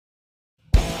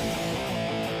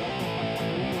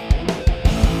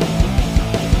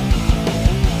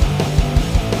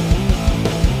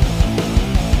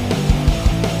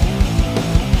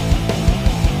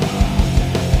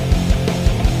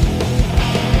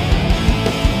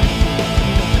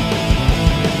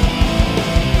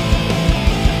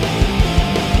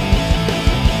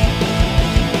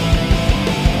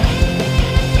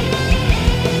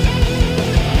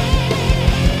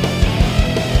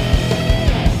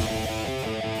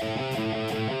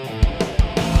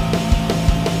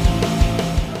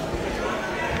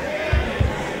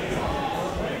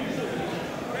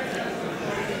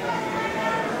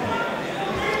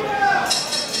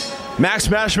Max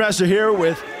Mashmaster here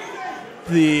with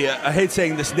the, I hate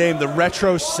saying this name, the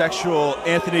retrosexual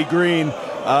Anthony Green.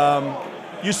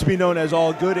 Used to be known as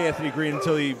All Good Anthony Green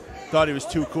until he thought he was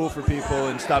too cool for people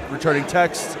and stopped returning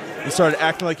texts and started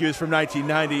acting like he was from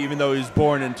 1990 even though he was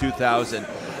born in 2000.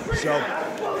 So,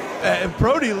 and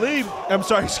Brody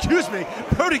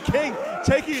King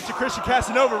taking it to Christian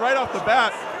Casanova right off the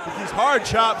bat with these hard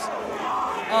chops.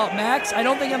 Max, I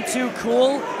don't think I'm too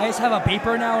cool. I just have a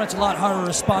beeper now, and it's a lot harder to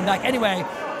respond back. Anyway,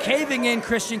 caving in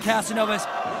Christian Casanova's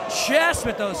chest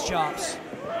with those chops.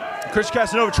 Christian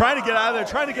Casanova trying to get out of there,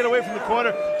 trying to get away from the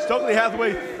corner. Stokely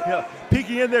Hathaway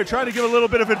peeking in there, trying to give a little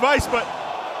bit of advice, but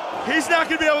he's not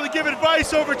going to be able to give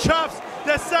advice over chops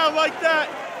that sound like that.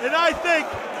 And I think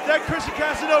that Christian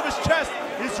Casanova's chest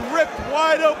is ripped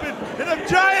wide open in a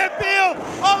giant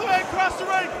peel all the way across the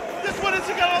ring. This one isn't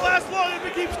going to last long if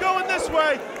it keeps going this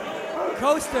way.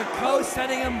 Coast to coast,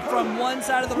 sending him from one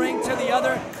side of the ring to the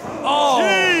other. Oh,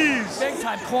 jeez. Big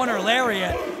time corner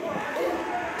lariat.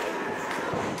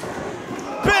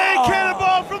 Big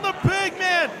cannonball from the big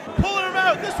man, pulling him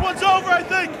out. This one's over, I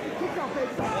think.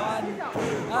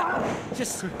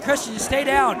 Just Christian, just stay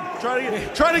down. Trying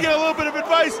to get a little bit of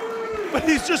advice, but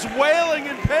he's just wailing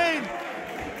in pain.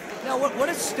 Now, what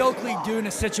does Stokely do in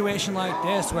a situation like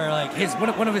this, where like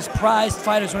one of his prized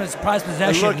fighters, one of his prized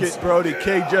possessions? And look at Brody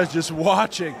King just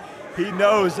watching. He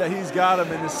knows that he's got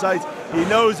him in his sights. He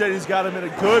knows that he's got him in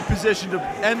a good position to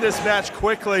end this match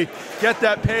quickly, get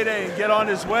that payday, and get on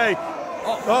his way.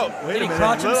 Oh, wait a minute. Did he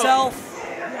crotch himself?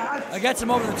 That gets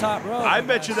him over the top rope. I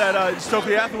bet you that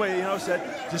Stokely Hathaway,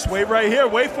 said, just wait right here,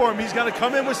 wait for him. He's got to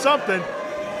come in with something.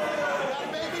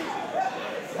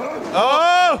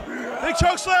 Oh, big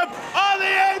choke slam on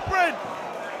the apron.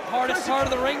 Hardest part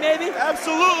of the ring, maybe?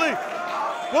 Absolutely.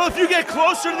 Well, if you get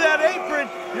closer to that apron,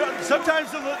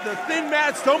 sometimes the thin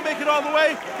mats don't make it all the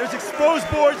way. There's exposed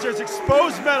boards, there's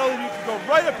exposed metal, and you can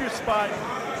go right up your spine.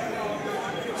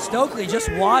 Stokely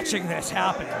just watching this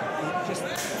happen.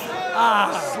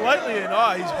 Slightly in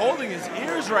awe. He's holding his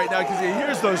ears right now because he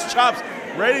hears those chops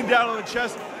raining down on the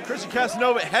chest. Christian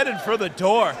Casanova headed for the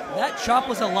door. That chop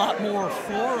was a lot more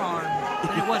forearm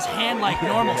than it was hand like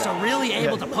normal, so really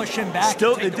able to push him back.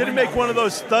 Still, it didn't make one of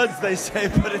those studs, they say,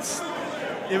 but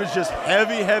it was just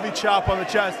heavy chop on the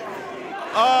chest.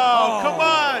 Oh, come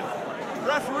on.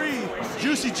 Referee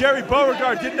Juicy Jerry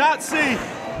Beauregard did not see.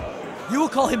 You will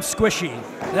call him Squishy.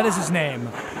 That is his name.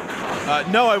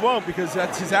 No, I won't, because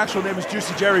his actual name is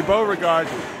Juicy Jerry Beauregard.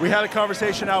 We had a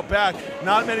conversation out back.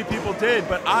 Not many people did,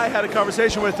 but I had a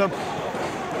conversation with him.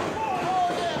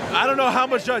 I don't know how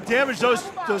much damage those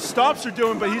stomps are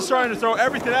doing, but he's trying to throw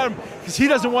everything at him because he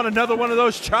doesn't want another one of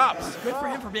those chops. Good for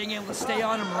him for being able to stay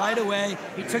on him right away.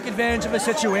 He took advantage of a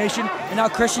situation, and now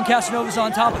Christian Casanova's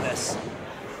on top of this.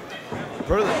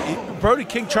 Brody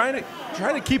King trying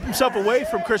to keep himself away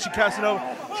from Christian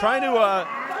Casanova, trying to.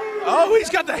 Oh, he's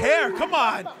got the hair. Come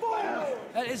on.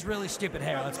 That is really stupid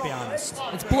hair, let's be honest.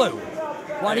 It's blue.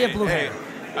 Why do you have blue hair?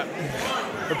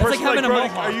 A person like Brody,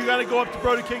 are you going to go up to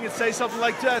Brody King and say something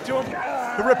like that to him?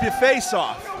 He'll rip your face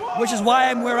off. Which is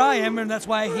why I'm where I am, and that's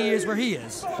why he is where he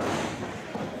is.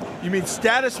 You mean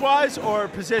status-wise or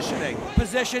positioning?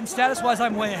 Position. Status-wise,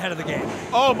 I'm way ahead of the game.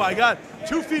 Oh, my God.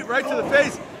 2 feet right to the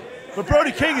face. But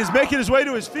Brody King is making his way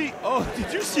to his feet. Oh,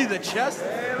 did you see the chest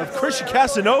of Christian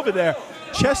Casanova there?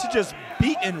 Chest is just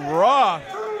beaten raw.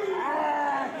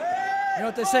 You know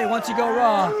what they say, once you go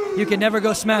Raw, you can never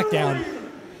go SmackDown.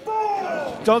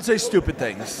 Don't say stupid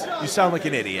things. You sound like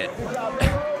an idiot.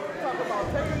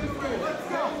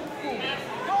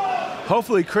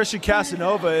 Hopefully Christian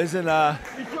Casanova isn't,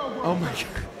 oh my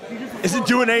God, isn't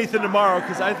doing anything tomorrow,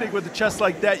 because I think with a chest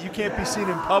like that, you can't be seen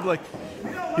in public.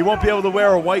 He won't be able to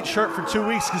wear a white shirt for 2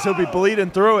 weeks because he'll be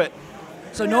bleeding through it.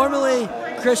 So normally,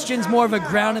 Christian's more of a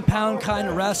ground and pound kind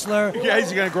of wrestler. Yeah,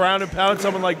 he's going to ground and pound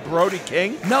someone like Brody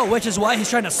King? No, which is why he's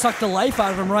trying to suck the life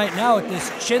out of him right now with this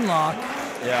chin lock.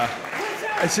 Yeah.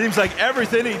 It seems like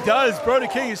everything he does, Brody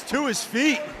King is to his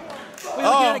feet.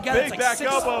 Well, big like back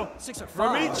elbow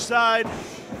from each side.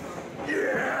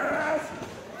 Yes.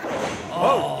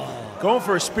 Oh, going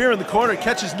for a spear in the corner,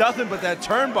 catches nothing but that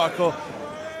turnbuckle.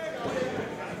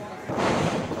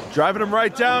 Driving him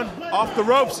right down, off the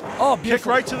ropes. Oh, kick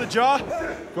right to the jaw.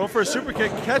 Going for a super kick,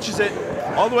 catches it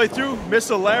all the way through. Miss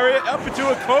a lariat, up into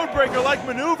a code breaker-like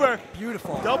maneuver.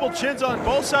 Beautiful. Double chins on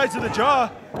both sides of the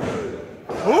jaw.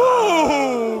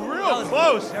 Ooh, real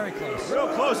close. Very close. Real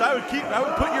close. I would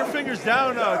put your fingers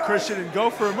down, Christian, and go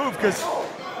for a move, because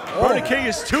Brody King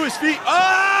is to his feet.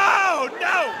 Oh,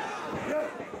 no!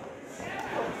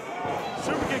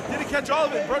 Super kick, didn't catch all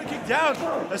of it. Brody King down.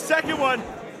 A second one.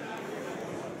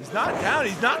 He's not down.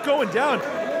 He's not going down.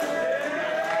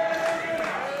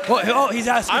 Oh, he's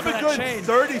asking I'm for a that good chain.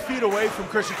 30 feet away from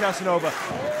Christian Casanova,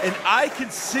 and I can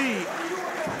see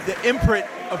the imprint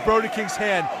of Brody King's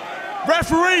hand.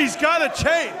 Referee's got a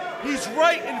chain. He's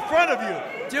right in front of you.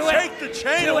 Do it. Take the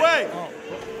chain Do it. away. Oh.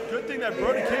 Good thing that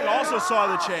Brody King also saw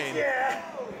the chain.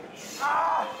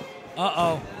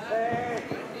 Uh-oh.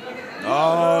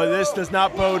 Oh, this does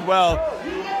not bode well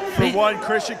for one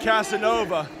Christian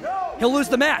Casanova. He'll lose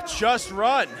the match. Just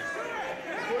run.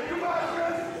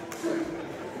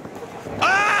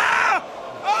 Ah!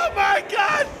 Oh my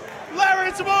God! Larry,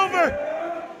 it's him over.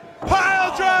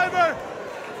 Pile driver.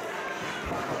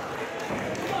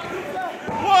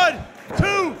 1,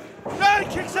 2, now he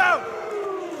kicks out.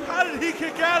 How did he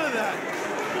kick out of that?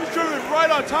 He was driven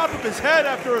right on top of his head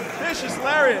after a vicious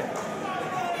lariat.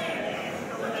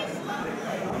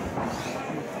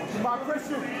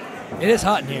 It is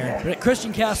hot in here, but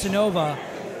Christian Casanova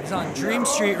is on Dream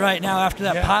Street right now after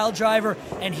that pile driver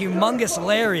and humongous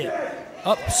lariat.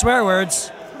 Oh, swear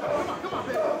words.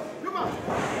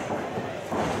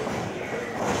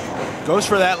 Goes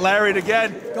for that lariat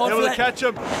again. Going Able for to that. catch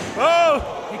him.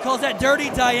 Oh! He calls that Dirty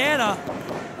Diana.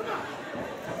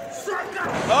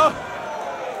 Oh!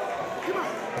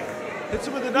 Hits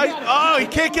him with a knife. Oh, he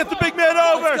can't get the big man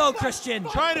over. Let's go, Christian.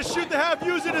 Trying to shoot the half,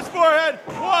 using his forehead.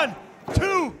 1,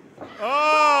 2.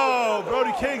 Oh,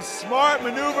 Brody King, smart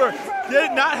maneuver.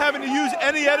 Not having to use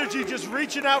any energy, just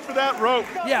reaching out for that rope.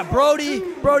 Yeah,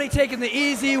 Brody taking the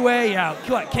easy way out.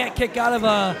 What, can't kick out of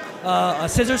a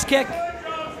scissors kick?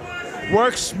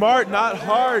 Work smart, not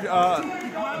hard,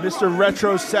 Mr.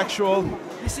 Retrosexual.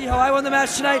 You see how I won the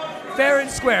match tonight? Fair and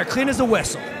square, clean as a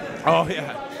whistle. Oh,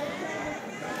 yeah.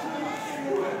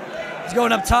 He's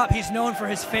going up top. He's known for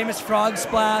his famous frog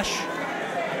splash.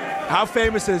 How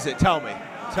famous is it? Tell me.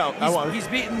 He's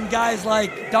beaten guys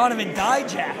like Donovan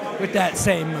Dijak with that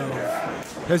same move.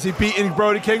 Has he beaten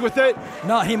Brody King with it?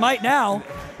 No, he might now.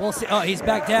 We'll see. Oh, he's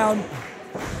back down.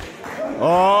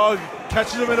 Oh,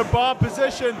 catches him in a bomb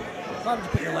position. Why would you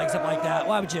put your legs up like that?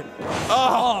 Why would you?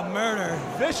 Oh, murder.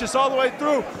 Vicious all the way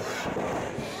through.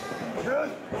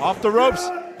 Off the ropes.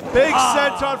 Big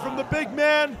senton from the big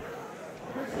man.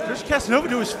 There's Casanova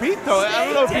to his feet, though. I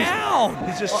don't know if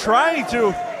he's just trying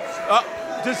to.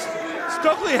 Just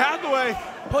Stokely Hathaway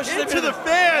pushes into the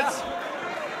fans.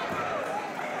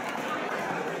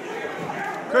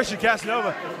 Christian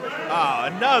Casanova. Oh,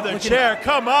 another chair.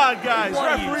 Come on, guys.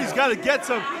 Referee's got to get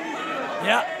some.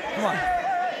 Yeah, come on.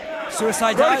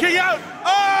 Suicide dive. Brody King out.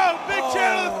 Oh, big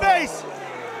chair to the face.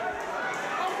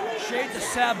 Shades of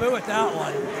Sabu with that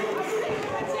one.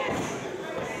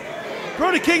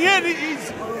 Brody King in.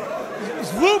 He's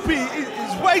loopy.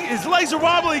 His legs are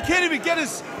wobbly. He can't even get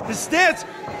his stance.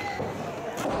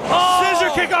 Scissor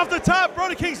kick off the top.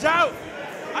 Brody King's out.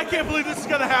 I can't believe this is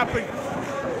going to happen.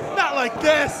 Not like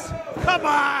this. Come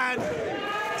on.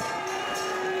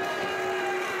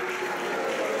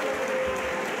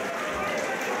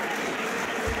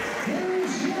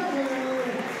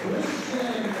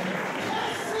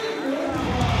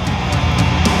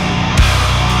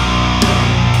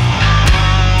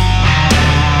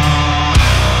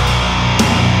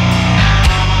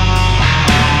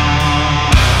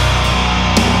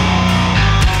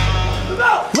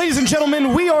 Ladies and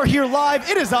gentlemen, we are here live.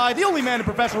 It is I, the only man in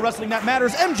professional wrestling that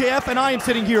matters, MJF, and I am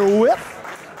sitting here with...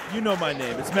 You know my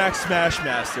name. It's Max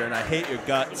Smashmaster, and I hate your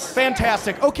guts.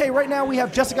 Fantastic. Okay, right now we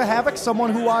have Jessica Havoc,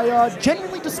 someone who I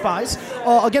genuinely despise,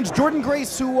 against Jordan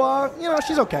Grace, who,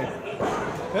 she's okay.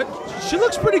 She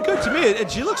looks pretty good to me, and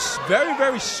she looks very,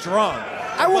 very strong.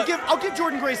 I'll give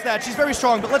Jordan Grace that. She's very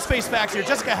strong, but let's face facts here.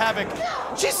 Jessica Havoc,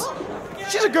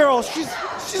 she's a girl.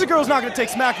 She's a girl who's not going to take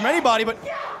smack from anybody, but...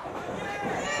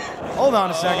 Hold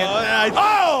on a second.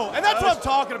 And that's what I'm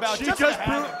talking about. She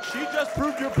just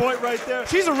proved your point right there.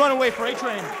 She's a runaway freight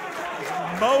train.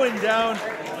 Mowing down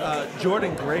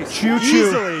Jordan Grace Choo-choo.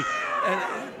 easily and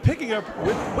picking up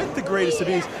with the greatest of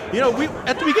ease. You know,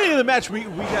 at the beginning of the match, we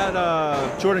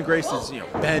got Jordan Grace's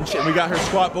bench and we got her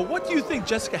squat. But what do you think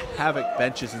Jessica Havoc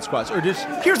benches and squats? Or just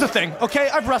here's the thing, okay?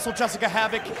 I've wrestled Jessica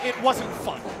Havoc. It wasn't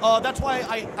fun. That's why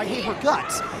I hate her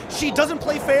guts. She doesn't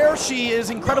play fair. She is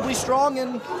incredibly strong,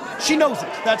 and she knows it.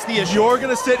 That's the issue. You're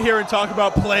gonna sit here and talk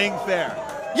about playing fair.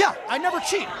 Yeah, I never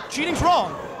cheat. Cheating's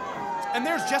wrong. And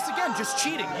there's Jess again, just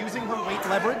cheating, using her weight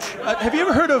leverage. Have you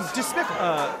ever heard of despicable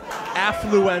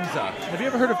affluenza? Have you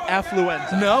ever heard of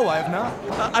affluenza? No, I have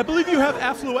not. I believe you have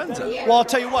affluenza. Well, I'll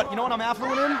tell you what. You know what I'm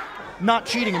affluent in? Not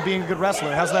cheating and being a good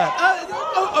wrestler. How's that?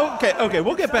 Okay.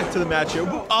 We'll get back to the match here.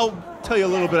 I'll tell you a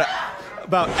little bit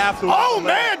about affluenza. Oh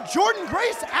man, Jordan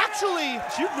Grace actually.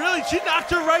 She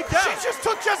knocked her right down. She just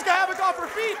took Jessica Havoc off her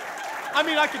feet. I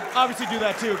mean, I could obviously do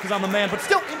that too because I'm a man, but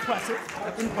still impressive.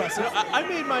 Impressive. You know, I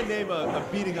made my name a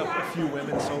beating up a few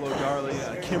women, Solo Darley,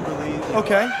 Kimberly.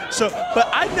 Okay. So, but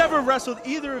I never wrestled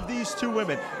either of these two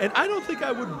women, and I don't think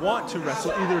I would want to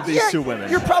wrestle either of these two women.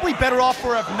 You're probably better off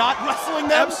for not wrestling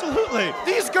them. Absolutely.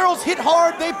 These girls hit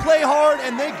hard, they play hard,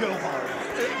 and they go hard.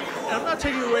 And I'm not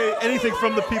taking away anything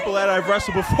from the people that I've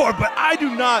wrestled before, but I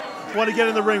do not want to get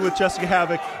in the ring with Jessica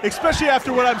Havoc, especially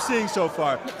after what I'm seeing so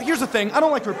far. Here's the thing: I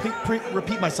don't like to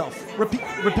repeat myself.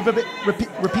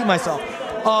 Repeat myself.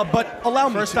 But allow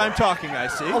me. First time talking, I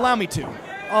see. Allow me to.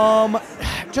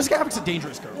 Jessica Havoc's a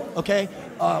dangerous girl. Okay.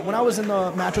 When I was in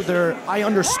the match with her, I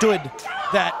understood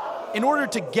that in order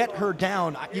to get her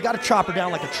down, you got to chop her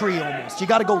down like a tree almost. You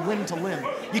got to go limb to limb.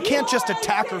 You can't just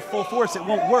attack her full force. It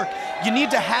won't work. You need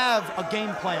to have a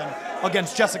game plan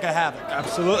against Jessica Havoc.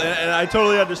 Absolutely, and I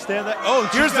totally understand that. Oh,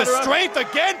 here's the strength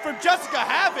again from Jessica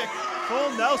Havoc.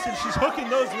 Full Nelson, she's hooking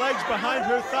those legs behind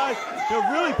her thighs.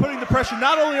 They're really putting the pressure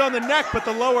not only on the neck, but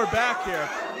the lower back here.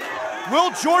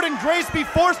 Will Jordynne Grace be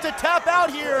forced to tap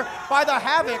out here by the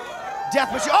Havoc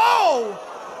Death Machine? Oh!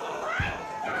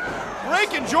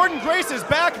 Breaking Jordynne Grace's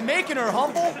back, making her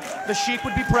humble. The Sheik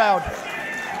would be proud.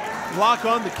 Lock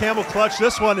on the camel clutch.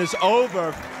 This one is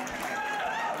over.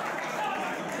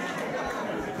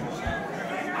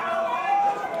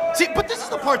 See, but this is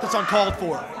the part that's uncalled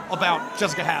for about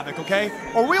Jessica Havoc, okay?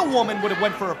 A real woman would have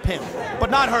went for a pin,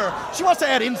 but not her. She wants to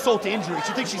add insult to injury.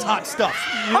 She thinks she's hot stuff.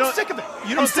 I'm sick of it.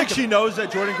 You don't think she knows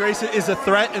that Jordynne Grace is a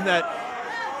threat and that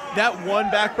one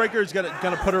backbreaker is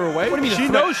gonna put her away? What do you mean? She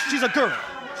knows she's a girl.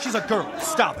 She's a girl.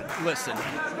 Stop it. Listen,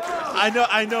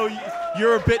 I know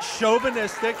you're a bit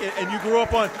chauvinistic, and you grew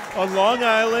up on Long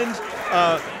Island.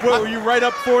 Were you right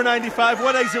up 495?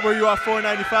 What exit were you off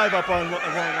 495 up on Long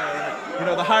Island? You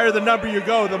know, the higher the number you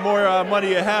go, the more money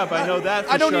you have. I know that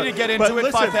for I don't sure. need to get into it,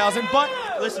 listen, 5,000, but...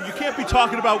 Listen, you can't be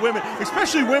talking about women,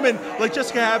 especially women like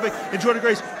Jessica Havoc and Jordynne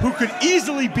Grace, who could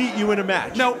easily beat you in a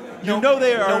match. No. You know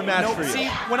they are a match for you. See,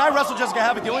 when I wrestled Jessica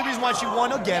Havoc, the only reason why she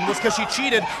won again was because she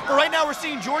cheated. But right now we're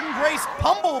seeing Jordynne Grace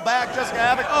pummel back Jessica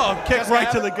Havoc. Oh, kick Jessica right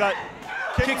Havoc to the gut.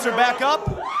 Kicks her back up.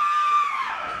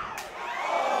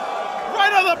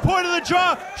 Right on the point of the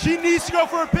jaw. She needs to go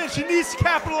for a pin. She needs to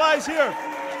capitalize here.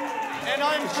 And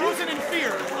I'm cruising in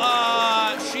fear.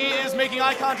 She is making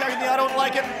eye contact with me. I don't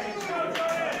like it.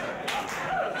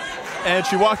 And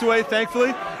she walked away,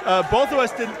 thankfully. Both of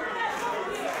us didn't.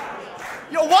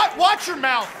 Yo, what? Watch your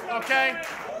mouth, okay?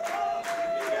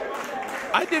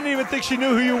 I didn't even think she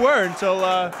knew who you were until.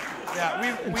 We've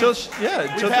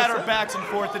had our backs and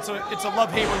forth. It's a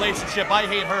love-hate relationship. I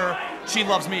hate her. She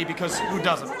loves me because who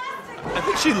doesn't? I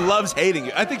think she loves hating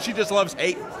you. I think she just loves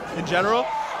hate in general.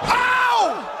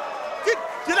 Ow!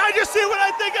 Did I just see what I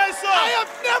think I saw? I have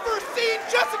never seen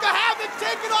Jessica Havoc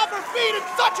taken off her feet in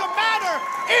such a manner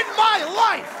in my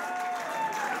life.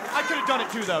 I could have done it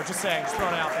too, though. Just saying, just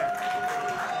throwing it out there.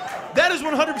 That is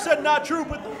 100% not true,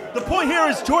 but the point here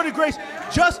is Jordynne Grace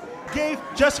just gave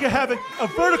Jessica Havoc a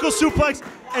vertical suplex,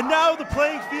 and now the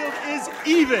playing field is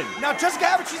even. Now, Jessica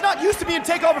Havoc, she's not used to being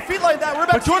taken off her feet like that.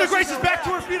 But Jordynne Grace is back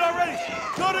to her feet already.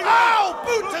 Ow!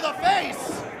 Boot to the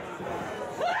face!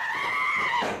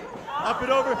 Up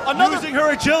and over, another using her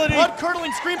agility.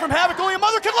 Blood-curdling scream from Havoc, only a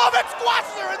mother can love it!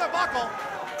 Squashes her in the buckle.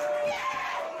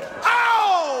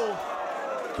 Ow!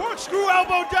 Corkscrew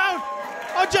elbow down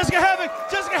on Jessica Havoc.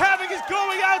 Jessica Havoc is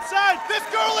going outside. This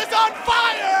girl is on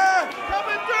fire!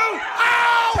 Coming through.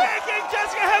 Ow! Taking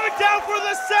Jessica Havoc down for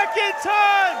the second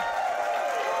time.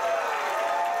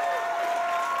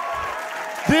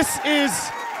 This is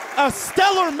a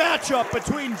stellar matchup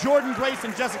between Jordynne Grace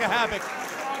and Jessica Havoc.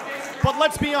 But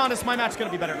let's be honest, my match is going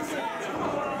to be better.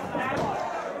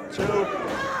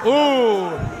 Ooh.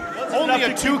 Only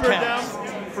a 2 count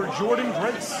for Jordynne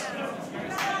Grace.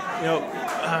 You know,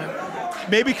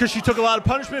 maybe because she took a lot of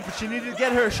punishment, but she needed to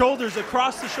get her shoulders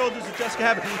across the shoulders of Jessica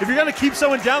Havoc. If you're going to keep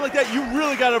someone down like that, you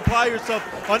really got to apply yourself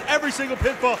on every single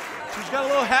pinfall. She's got a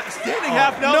little standing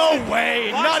half Nelson. No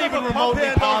way. Not even remotely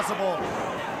possible.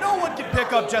 No one can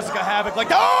pick up Jessica Havoc like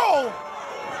that. Oh!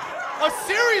 A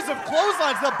series of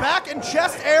clotheslines, the back and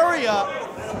chest area.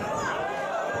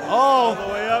 All the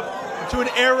way up to an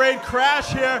air raid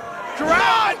crash here.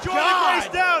 Drive Jordynne Grace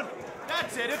down.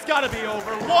 That's it. It's got to be over.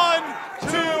 1, 2.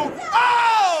 Oh!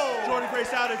 Jordynne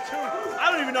Grace out at 2. I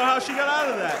don't even know how she got out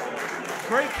of that.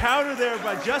 Great counter there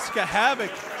by Jessica Havoc,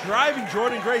 driving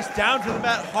Jordynne Grace down to the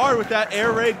mat hard with that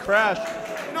air raid crash.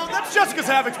 No, that's Jessica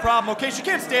Havoc's problem, okay? She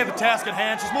can't stand the task at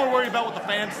hand. She's more worried about what the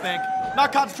fans think,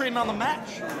 not concentrating on the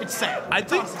match. It's sad. I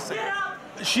think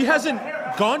she hasn't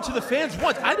gone to the fans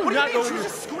once. I do not know. She was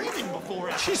just screaming before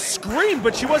it. She screamed,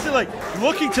 but she wasn't like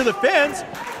looking to the fans.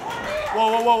 Whoa,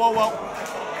 whoa, whoa, whoa, whoa.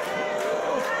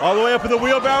 All the way up in the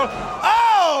wheelbarrow.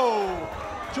 Oh!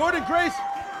 Jordynne Grace.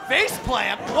 Face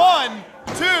plant. 1,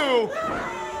 2.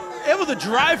 Able to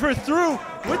drive her through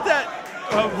with that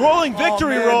rolling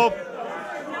victory roll.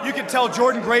 You can tell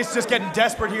Jordynne Grace just getting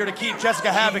desperate here to keep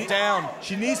Jessica Havoc down.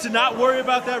 She needs to not worry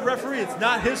about that referee. It's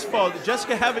not his fault.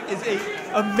 Jessica Havoc is an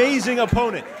amazing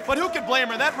opponent. But who could blame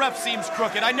her? That ref seems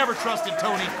crooked. I never trusted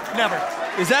Tony. Never.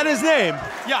 Is that his name?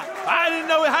 Yeah. I didn't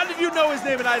know it. How did you know his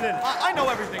name and I didn't? I know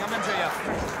everything. I'm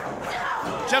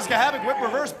MJF. Jessica Havoc, whip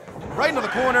reverse, right into the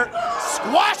corner.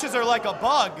 Squashes her like a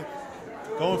bug.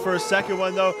 Going for a second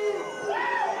one, though.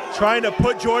 Trying to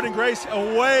put Jordynne Grace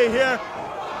away here.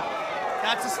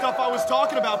 That's the stuff I was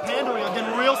talking about, pandering. I'm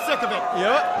getting real sick of it.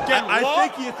 Yeah, I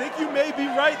think you may be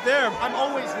right there. I'm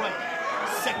always right.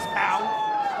 6 pound.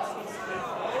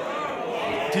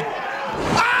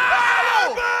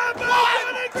 Oh!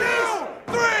 1, 2,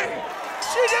 3.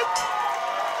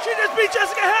 She just beat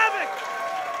Jessica Havoc.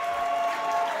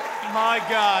 My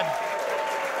God.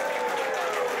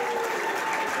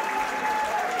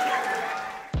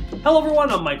 Hello everyone,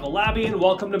 I'm Michael Labby and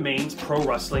welcome to Maine's Pro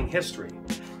Wrestling History.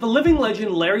 The living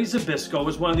legend Larry Zbyszko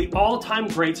is one of the all-time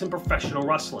greats in professional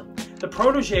wrestling. The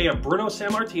protege of Bruno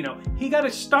Sammartino, he got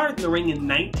his start in the ring in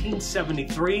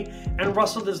 1973 and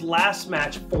wrestled his last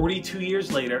match 42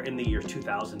 years later in the year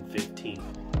 2015.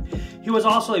 He was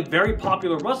also a very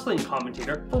popular wrestling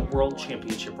commentator for World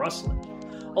Championship Wrestling.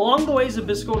 Along the way,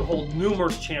 Zbyszko would hold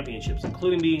numerous championships,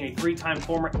 including being a 3-time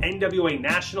former NWA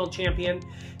National Champion.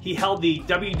 He held the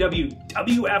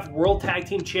WWF World Tag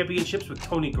Team Championships with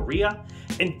Tony Garea.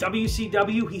 In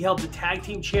WCW, he held the Tag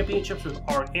Team Championships with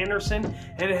Arn Anderson,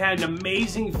 and had an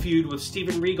amazing feud with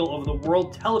Steven Regal over the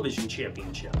World Television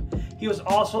Championship. He was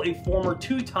also a former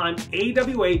 2-time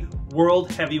AWA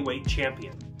World Heavyweight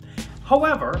Champion.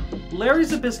 However, Larry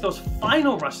Zbyszko's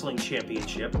final wrestling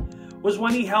championship was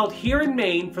when he held here in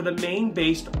Maine for the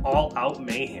Maine-based All Out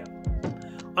Mayhem.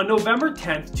 On November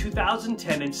 10th,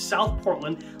 2010 in South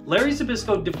Portland, Larry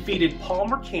Zbyszko defeated Paul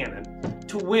Mercannon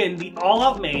to win the All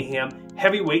Out Mayhem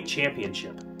Heavyweight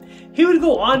Championship. He would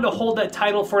go on to hold that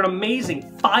title for an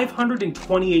amazing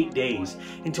 528 days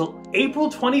until April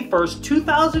 21st,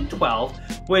 2012,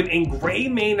 when in Gray,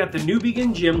 Maine at the New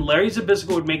Begin Gym, Larry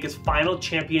Zbyszko would make his final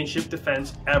championship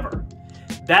defense ever.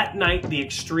 That night, the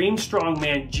Extreme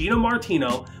Strongman Gino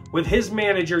Martino, with his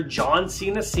manager John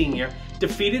Cena Sr.,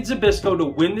 defeated Zbyszko to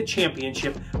win the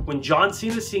championship when John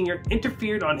Cena Sr.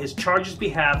 interfered on his charge's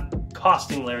behalf,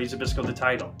 costing Larry Zbyszko the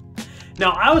title.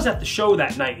 Now, I was at the show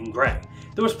that night in Gray.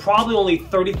 There was probably only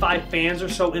 35 fans or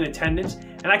so in attendance,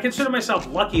 and I consider myself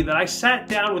lucky that I sat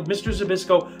down with Mr.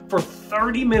 Zbyszko for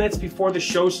 30 minutes before the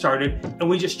show started, and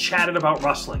we just chatted about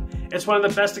wrestling. It's one of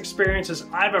the best experiences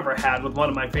I've ever had with one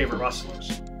of my favorite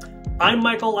wrestlers. I'm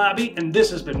Michael Labby, and this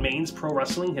has been Maine's Pro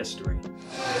Wrestling History.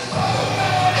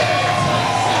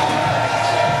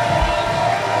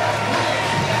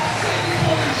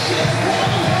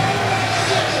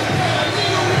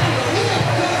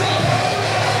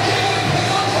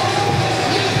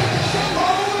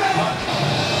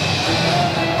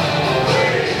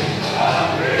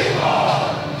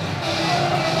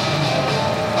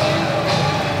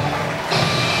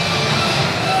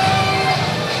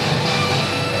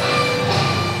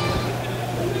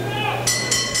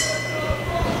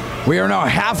 We are now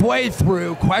halfway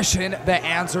through question the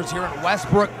answers here in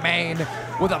Westbrook, Maine,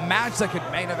 with a match that could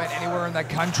main event anywhere in the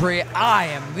country. I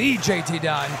am the JT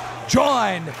Dunn,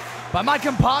 joined by my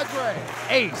compadre,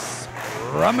 Ace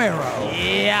Romero.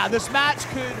 Yeah, this match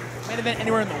could main event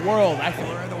anywhere in the world, I think.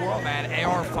 Anywhere in the world, man.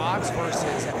 AR Fox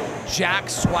versus Jack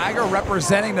Swagger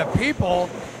representing the people.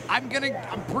 I'm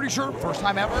pretty sure first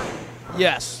time ever.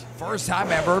 Yes. First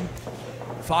time ever.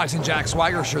 Fox and Jack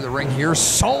Swagger share the ring here.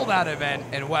 Sold out event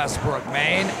in Westbrook,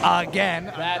 Maine. Again.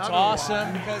 That's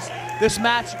awesome because this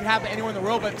match can happen anywhere in the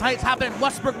world, but tonight's happening in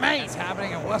Westbrook, Maine. It's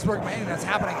happening in Westbrook, Maine, and it's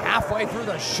happening halfway through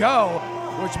the show,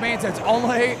 which means it's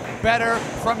only better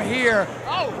from here.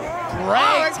 Oh!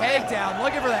 Great takedown.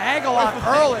 Looking for the angle off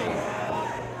early.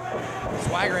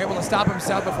 Swagger able to stop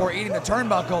himself before eating the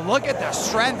turnbuckle. Look at the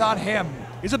strength on him.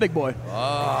 He's a big boy.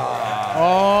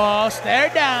 Oh, stare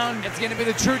down. It's going to be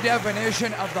the true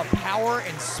definition of the power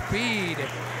and speed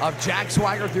of Jack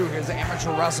Swagger through his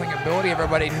amateur wrestling ability.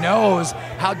 Everybody knows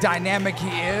how dynamic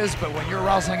he is, but when you're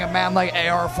wrestling a man like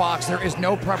AR Fox, there is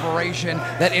no preparation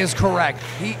that is correct.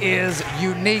 He is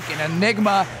unique, an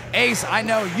enigma. Ace, I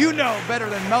know you know better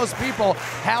than most people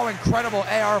how incredible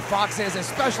AR Fox is,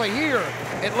 especially here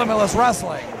at Limitless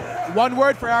Wrestling. One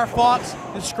word for AR Fox,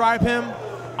 describe him: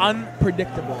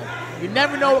 unpredictable. You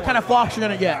never know what kind of Fox you're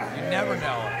going to get. You never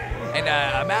know. And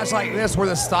a match like this where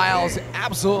the styles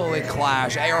absolutely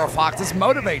clash, AR Fox, this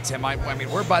motivates him. I mean,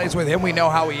 we're buddies with him. We know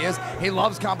how he is. He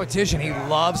loves competition. He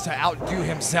loves to outdo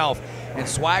himself. And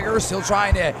Swagger still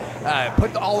trying to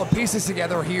put all the pieces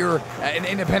together here in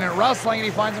independent wrestling, and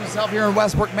he finds himself here in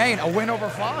Westbrook, Maine. A win over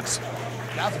Fox.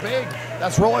 That's big.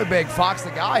 That's really big. Fox,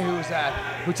 the guy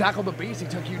who tackled the beast, he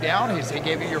took you down. He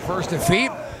gave you your first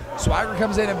defeat. Swagger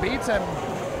comes in and beats him.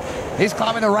 He's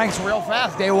climbing the ranks real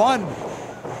fast. Day one.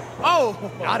 Oh!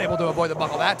 Not able to avoid the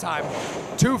buckle that time.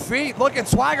 2 feet. Look at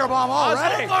Swagger bomb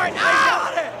already.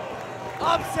 Got it.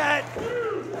 Upset.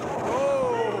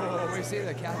 Oh, we see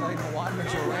the Kathleen Hawaiian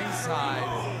Mitchell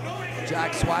ringside.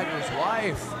 Jack Swagger's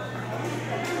wife.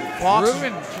 Fox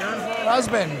cheering for her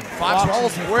husband. Fox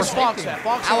rolls. Where's Fox at?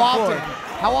 Fox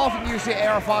how often do you see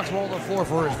AR Fox roll the floor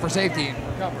for safety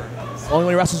and recover? Only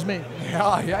when he wrestles me.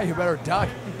 Yeah, you better duck.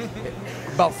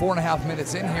 About 4.5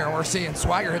 minutes in here, and we're seeing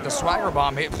Swagger hit the Swagger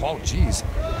bomb. Oh, geez.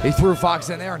 He threw Fox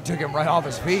in there and took him right off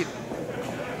his feet.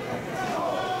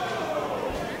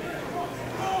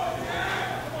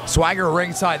 Swagger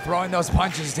ringside throwing those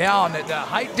punches down. The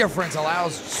height difference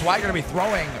allows Swagger to be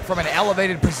throwing from an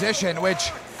elevated position,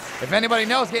 which, if anybody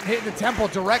knows, getting hit in the temple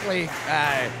directly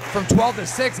from 12 to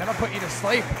 6, that'll put you to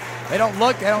sleep. They don't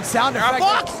look, they don't sound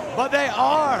effective, but they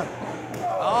are.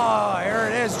 Oh, here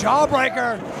it is,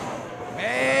 jawbreaker.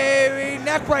 Maybe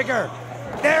neckbreaker.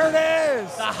 There it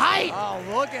is. The height. Oh,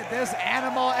 look at this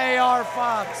animal AR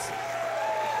Fox.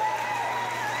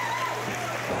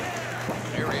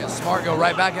 Here he is, smart, go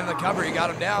right back into the cover. You got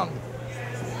him down.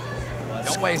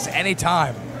 Don't waste any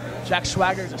time. Jack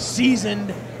Swagger is a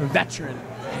seasoned veteran.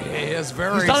 He is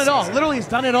very He's done it all. Literally, he's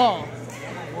done it all.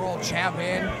 World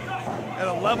champion at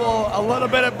a level a little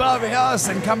bit above us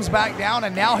and comes back down,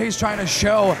 and now he's trying to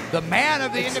show the man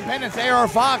of the independents, AR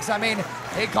Fox. I mean,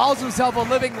 he calls himself a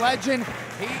living legend.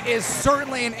 He is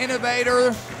certainly an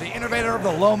innovator, the innovator of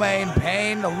the low main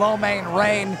pain, the low main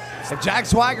reign. If Jack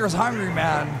Swagger's hungry,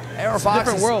 man, AR Fox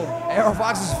different world. AR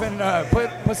Fox has been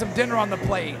put some dinner on the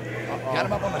plate. Got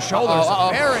him up on the shoulders.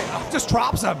 Just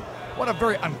drops him. What a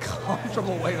very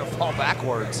uncomfortable way to fall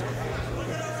backwards.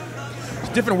 It's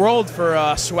a different world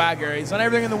for Swagger. He's done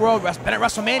everything in the world. Been at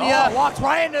WrestleMania. Oh, walked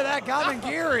right into that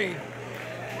Gamengiri.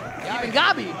 Even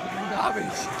Gabi.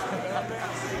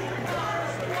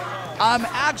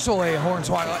 Actually,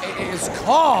 Hornswoggle, it is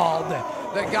called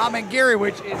the Gamengiri,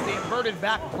 which is the inverted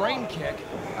back brain kick.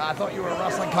 I thought you were a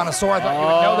wrestling connoisseur. I thought you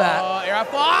would know that. AR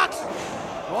Fox.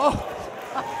 Whoa.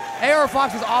 AR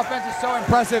Fox's offense is so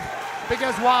impressive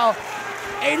because while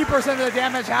 80% of the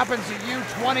damage happens to you,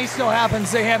 20 still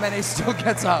happens to him, and he still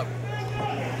gets up.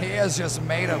 He has just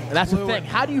made him. And that's the thing.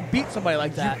 How do you beat somebody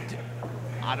like that?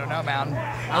 I don't know, man.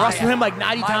 I wrestled him like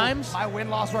 90 times. My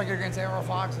win-loss record against AR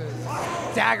Fox is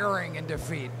staggering in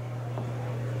defeat.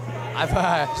 I've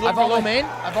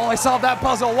only solved that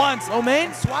puzzle once. Low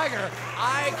main? Swagger,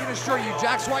 I can assure you,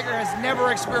 Jack Swagger has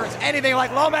never experienced anything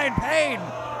like low main pain.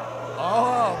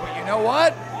 Oh, but you know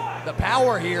what? The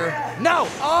power here. No.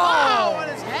 Oh, on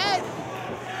his head.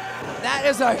 That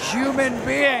is a human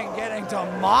being getting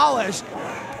demolished.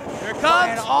 Here it By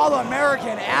comes. an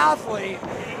all-American athlete.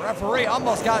 Referee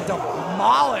almost got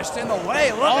demolished in the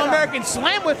way. Look All-American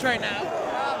slamwich right now.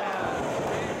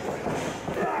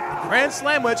 Grand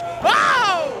slamwich.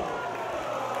 Oh!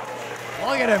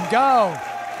 Look at him go.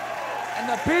 And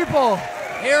the people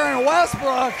here in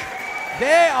Westbrook,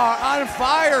 they are on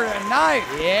fire tonight.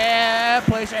 Yeah,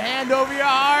 place your hand over your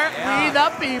heart. Yeah. We the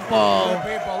people. The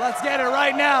people, let's get it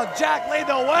right now. Jack, lead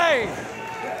the way.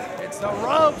 It's the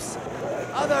ropes.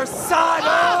 Other side.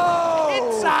 Oh!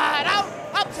 Inside out.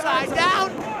 Upside down.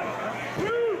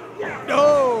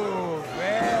 Oh,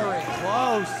 very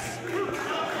close.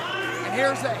 And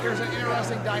here's an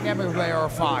interesting dynamic with AR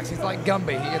Fox. He's like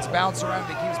Gumby. He gets bounced around,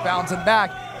 he keeps bouncing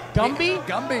back. Gumby?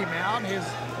 Gumby, man.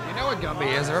 You know what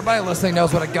Gumby is. Everybody listening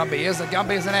knows what a Gumby is. A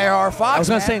Gumby is an AR Fox. I was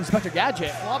going to man. say Inspector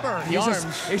Gadget. Flubber.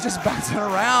 The He's just bouncing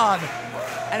around.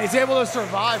 And he's able to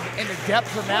survive in the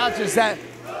depths of matches that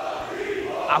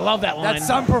I love that line. that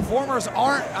some performers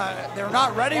aren't, they're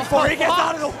not ready for. He gets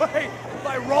out of the way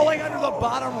by rolling under the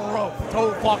bottom rope.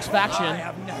 Total Fox faction. I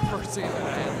have never seen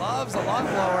that. He loves a lung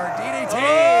blower. DDT.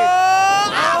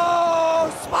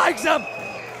 Oh! Spikes him.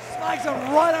 Spikes him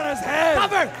right on his head.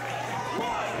 Cover.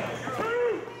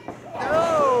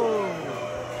 No.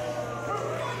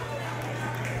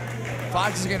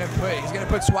 Fox is gonna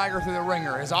put Swagger through the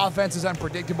ringer. His offense is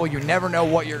unpredictable. You never know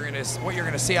what you're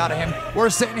gonna see out of him. We're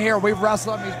sitting here, we've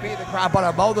wrestled him, he's beat the crap out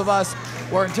of both of us.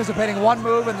 We're anticipating one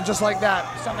move, and then just like that,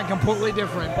 something completely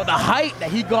different. But the height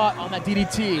that he got on that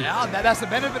DDT. Yeah, that's the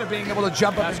benefit of being able to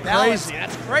jump up and balance.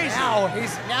 That's crazy. Now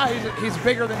he's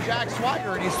bigger than Jack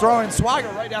Swagger, and he's throwing Swagger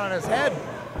right down on his head,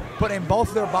 putting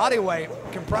both their body weight,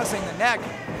 compressing the neck.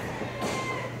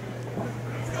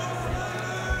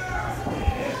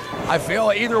 I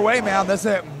feel either way, man,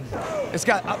 it's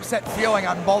got upset feeling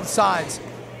on both sides.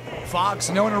 Fox,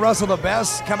 known to wrestle the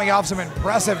best, coming off some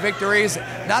impressive victories,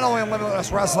 not only in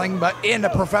Limitless Wrestling, but in the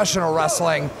professional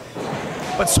wrestling.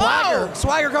 But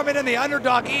Swagger coming in the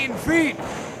underdog, eating feet.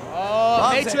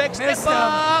 Oh, Matrix, missed him.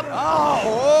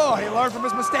 Oh, he learned from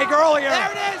his mistake earlier.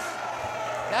 There it is.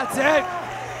 That's it.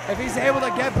 If he's able to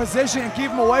get position and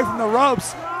keep him away from the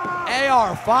ropes,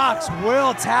 AR Fox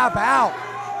will tap out.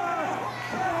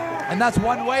 And that's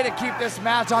one way to keep this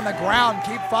match on the ground,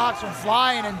 keep Fox from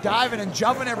flying and diving and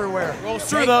jumping everywhere. Rolls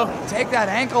through, though. Take that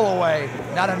ankle away.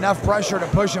 Not enough pressure to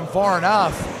push him far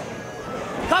enough.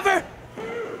 Cover.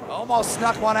 Almost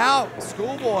snuck one out.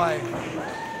 Schoolboy.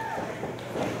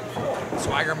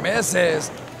 Swagger misses.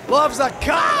 Loves a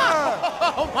cutter.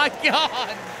 Oh, my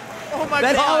God. Oh, my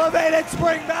That God. elevated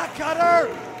spring back cutter.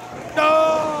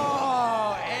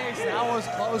 No. Ace, that was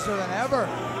closer than ever.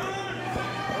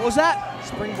 What was that?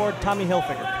 Springboard Tommy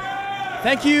Hilfiger.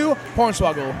 Thank you,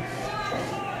 Hornswoggle.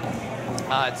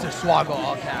 It's a Swaggle,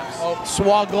 all caps. Oh,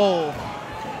 Swoggle.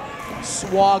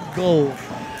 Swoggle.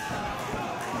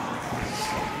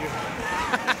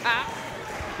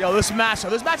 Yo, this match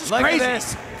is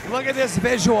crazy. Look at this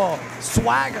visual.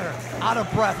 Swagger, out of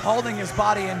breath, holding his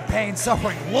body in pain,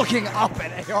 suffering, looking up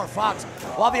at AR Fox,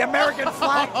 while the American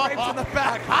flag drapes in the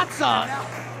back. Hot sauce.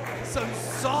 Some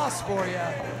sauce for you.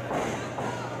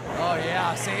 Oh,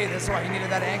 yeah, see, this is why he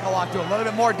needed that ankle lock to do a little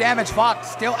bit more damage.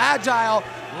 Fox, still agile,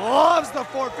 loves the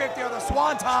 450 or the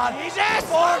Swanton. Jesus!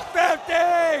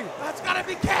 450! That's got to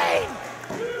be Kane.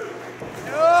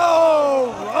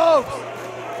 No! Ropes!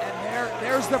 And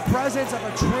there's the presence of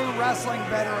a true wrestling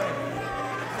veteran.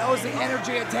 Knows the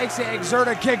energy it takes to exert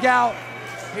a kick out.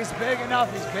 He's big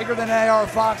enough. He's bigger than AR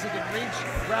Fox. He can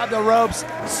reach, grab the ropes,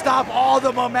 stop all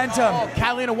the momentum. Oh,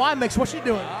 Catalina Wine Mix, what's she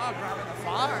doing?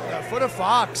 The foot of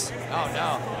Fox. Oh,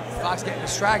 no. Fox getting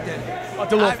distracted. Oh,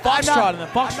 the little foxtrot in the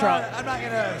foxtrot. I'm not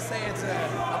going to say it's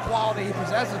a quality he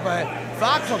possesses, but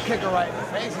Fox will kick her right in the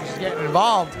face if she's getting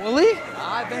involved. Will he?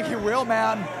 I think he will,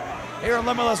 man. Here in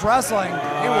Limitless Wrestling,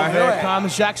 he will do Here it.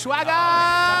 comes Jack Swagger.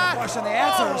 Question the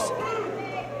answers.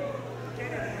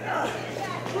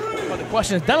 Well, the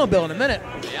question is dental bill in a minute.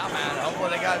 Yeah, man. Hopefully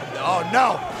they got. Oh,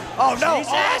 no. Oh, no.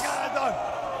 Jesus. Oh, my God.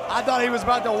 I thought he was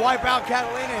about to wipe out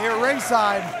Catalina here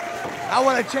ringside. I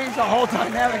would have changed the whole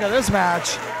dynamic of this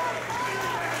match.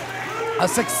 A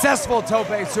successful tope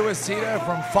suicida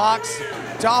from Fox.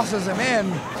 Tosses him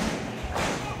in.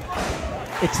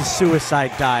 It's a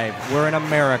suicide dive. We're in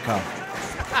America.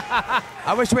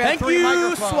 I wish we had three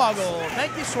microphones. Swoggle.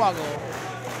 Thank you, Swoggle.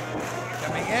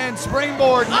 Coming in,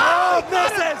 springboard. No,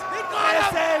 misses.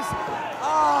 Misses.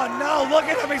 Oh, no, look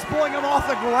at him. He's pulling him off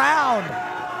the ground.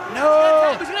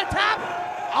 No. He's gonna tap.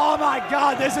 Oh, my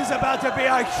God. This is about to be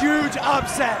a huge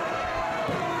upset.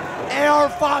 AR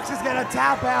Fox is going to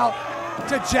tap out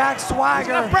to Jack Swagger.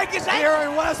 He's gonna break his ankle. Here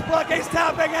in Westbrook, he's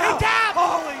tapping out. He tapped.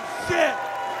 Holy shit.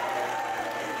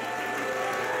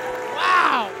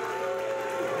 Wow.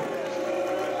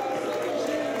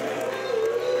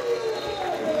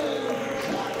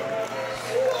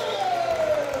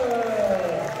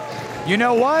 You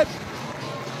know what?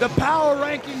 The power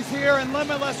rankings here in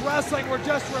Limitless Wrestling were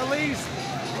just released.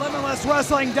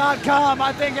 LimitlessWrestling.com.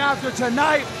 I think after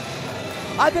tonight,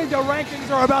 I think the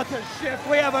rankings are about to shift.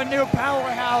 We have a new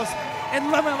powerhouse in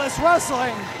Limitless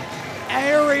Wrestling. And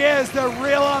here he is, the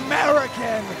real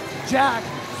American, Jack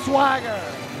Swagger.